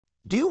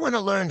Do you want to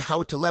learn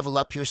how to level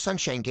up your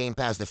Sunshine Game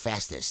Pass the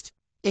fastest?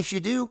 If you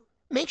do,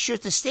 make sure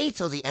to stay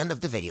till the end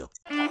of the video.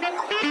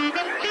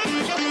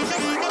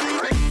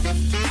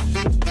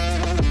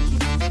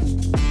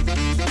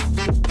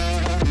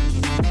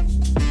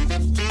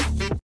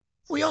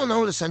 We all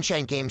know the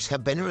Sunshine games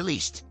have been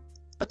released,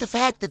 but the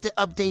fact that the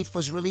update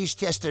was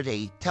released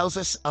yesterday tells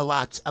us a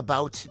lot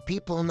about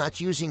people not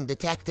using the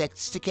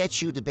tactics to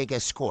get you the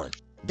biggest score.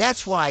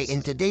 That's why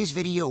in today's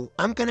video,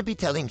 I'm gonna be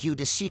telling you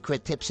the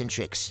secret tips and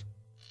tricks.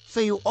 So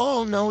you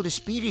all know the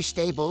speedy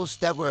stables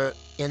that were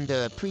in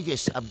the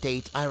previous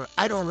update.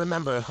 I don't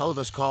remember how it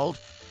was called.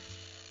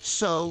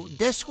 So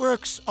this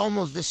works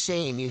almost the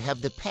same. You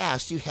have the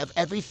past, you have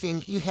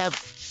everything, you have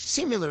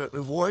similar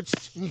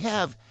rewards, you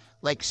have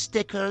like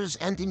stickers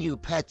and the new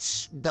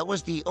pets. That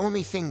was the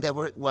only thing that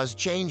was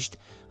changed.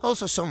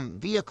 Also some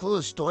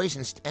vehicles,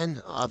 toys,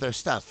 and other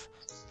stuff.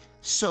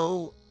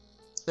 So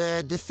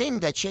the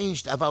thing that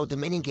changed about the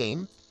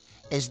minigame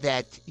is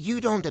that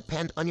you don't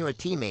depend on your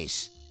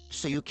teammates,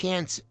 so you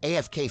can't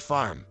AFK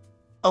farm.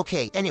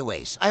 Okay,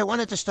 anyways, I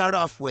wanted to start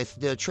off with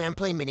the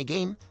trampoline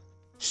minigame.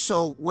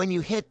 So when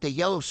you hit the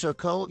yellow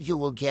circle, you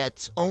will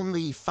get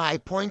only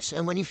 5 points,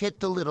 and when you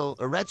hit the little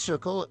red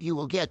circle, you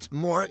will get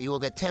more, you will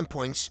get 10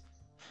 points.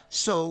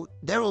 So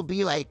there will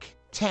be like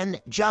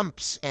 10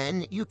 jumps,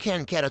 and you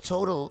can get a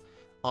total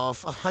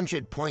of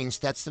 100 points.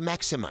 That's the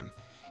maximum.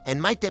 And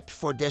my tip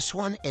for this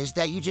one is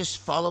that you just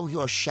follow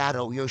your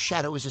shadow. Your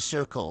shadow is a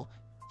circle.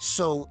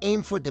 So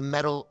aim for the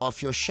middle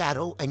of your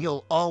shadow and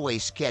you'll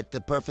always get the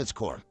perfect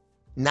score.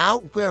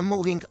 Now we're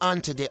moving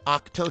on to the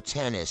octo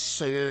tennis.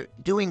 So you're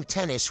doing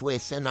tennis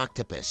with an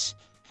octopus.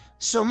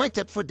 So my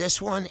tip for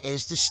this one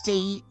is to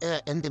stay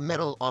in the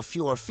middle of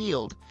your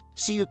field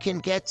so you can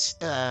get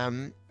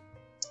the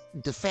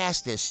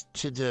fastest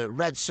to the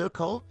red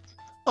circle.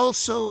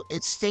 Also,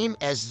 it's same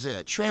as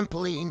the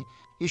trampoline.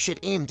 You should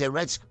aim the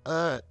red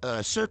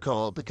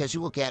circle because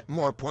you will get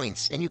more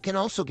points. And you can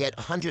also get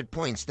 100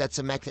 points. That's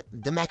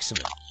the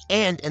maximum.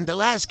 And in the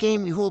last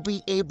game, you will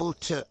be able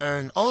to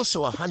earn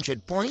also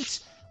 100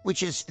 points,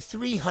 which is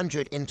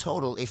 300 in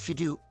total if you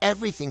do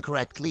everything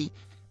correctly,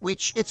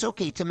 which it's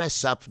okay to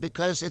mess up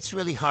because it's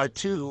really hard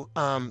to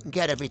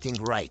get everything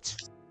right.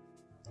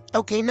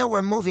 Okay, now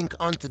we're moving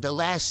on to the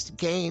last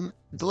game.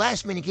 The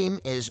last minigame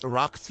is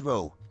rock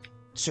throw.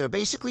 So you're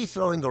basically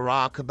throwing a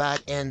rock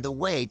about in the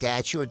way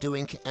that you're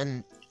doing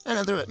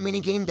another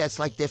minigame that's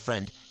like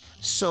different.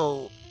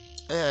 So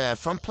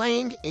from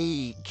playing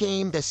a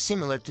game that's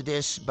similar to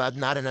this but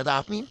not an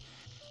adopt-me,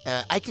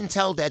 I can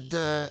tell that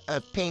the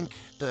pink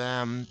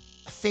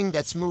thing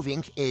that's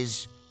moving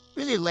is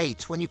really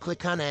late. When you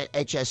click on it,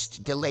 it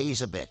just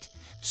delays a bit.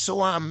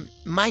 So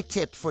my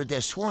tip for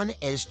this one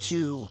is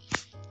to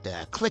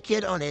click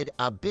it on it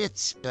a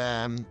bit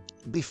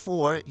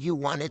before you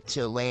want it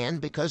to land,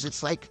 because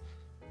it's like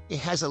it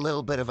has a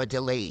little bit of a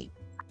delay.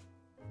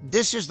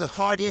 This is the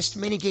hardest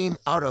minigame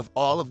out of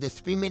all of the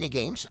 3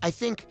 minigames. I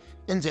think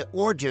in the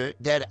order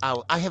that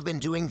I have been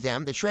doing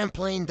them, the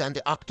trampoline, then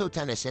the octo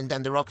tennis, and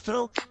then the rock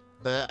throw,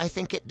 I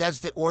think that's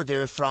the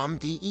order from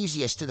the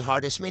easiest to the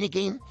hardest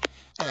minigame.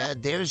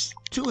 There's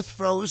 2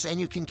 throws and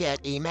you can get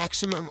a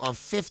maximum of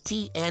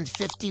 50 and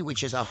 50,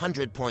 which is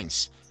 100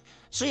 points.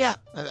 So yeah,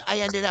 I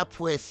ended up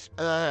with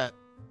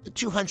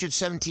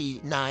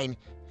 279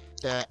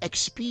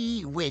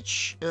 XP,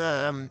 which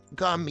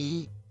got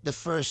me the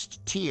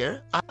first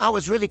tier. I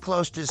was really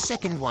close to the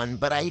second one,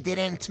 but I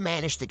didn't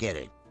manage to get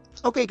it.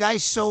 Okay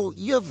guys, so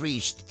you've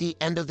reached the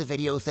end of the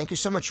video. Thank you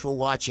so much for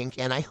watching,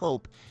 and I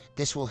hope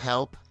this will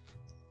help.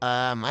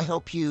 I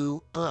hope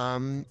you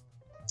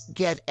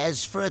get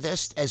as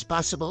furthest as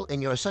possible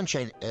in your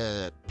Sunshine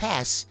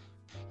Pass,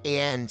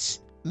 and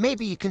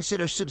maybe you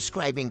consider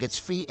subscribing. It's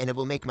free and it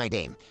will make my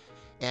day.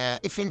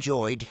 If you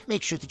enjoyed,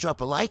 make sure to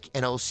drop a like,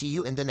 and I'll see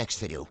you in the next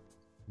video.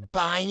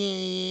 Bye.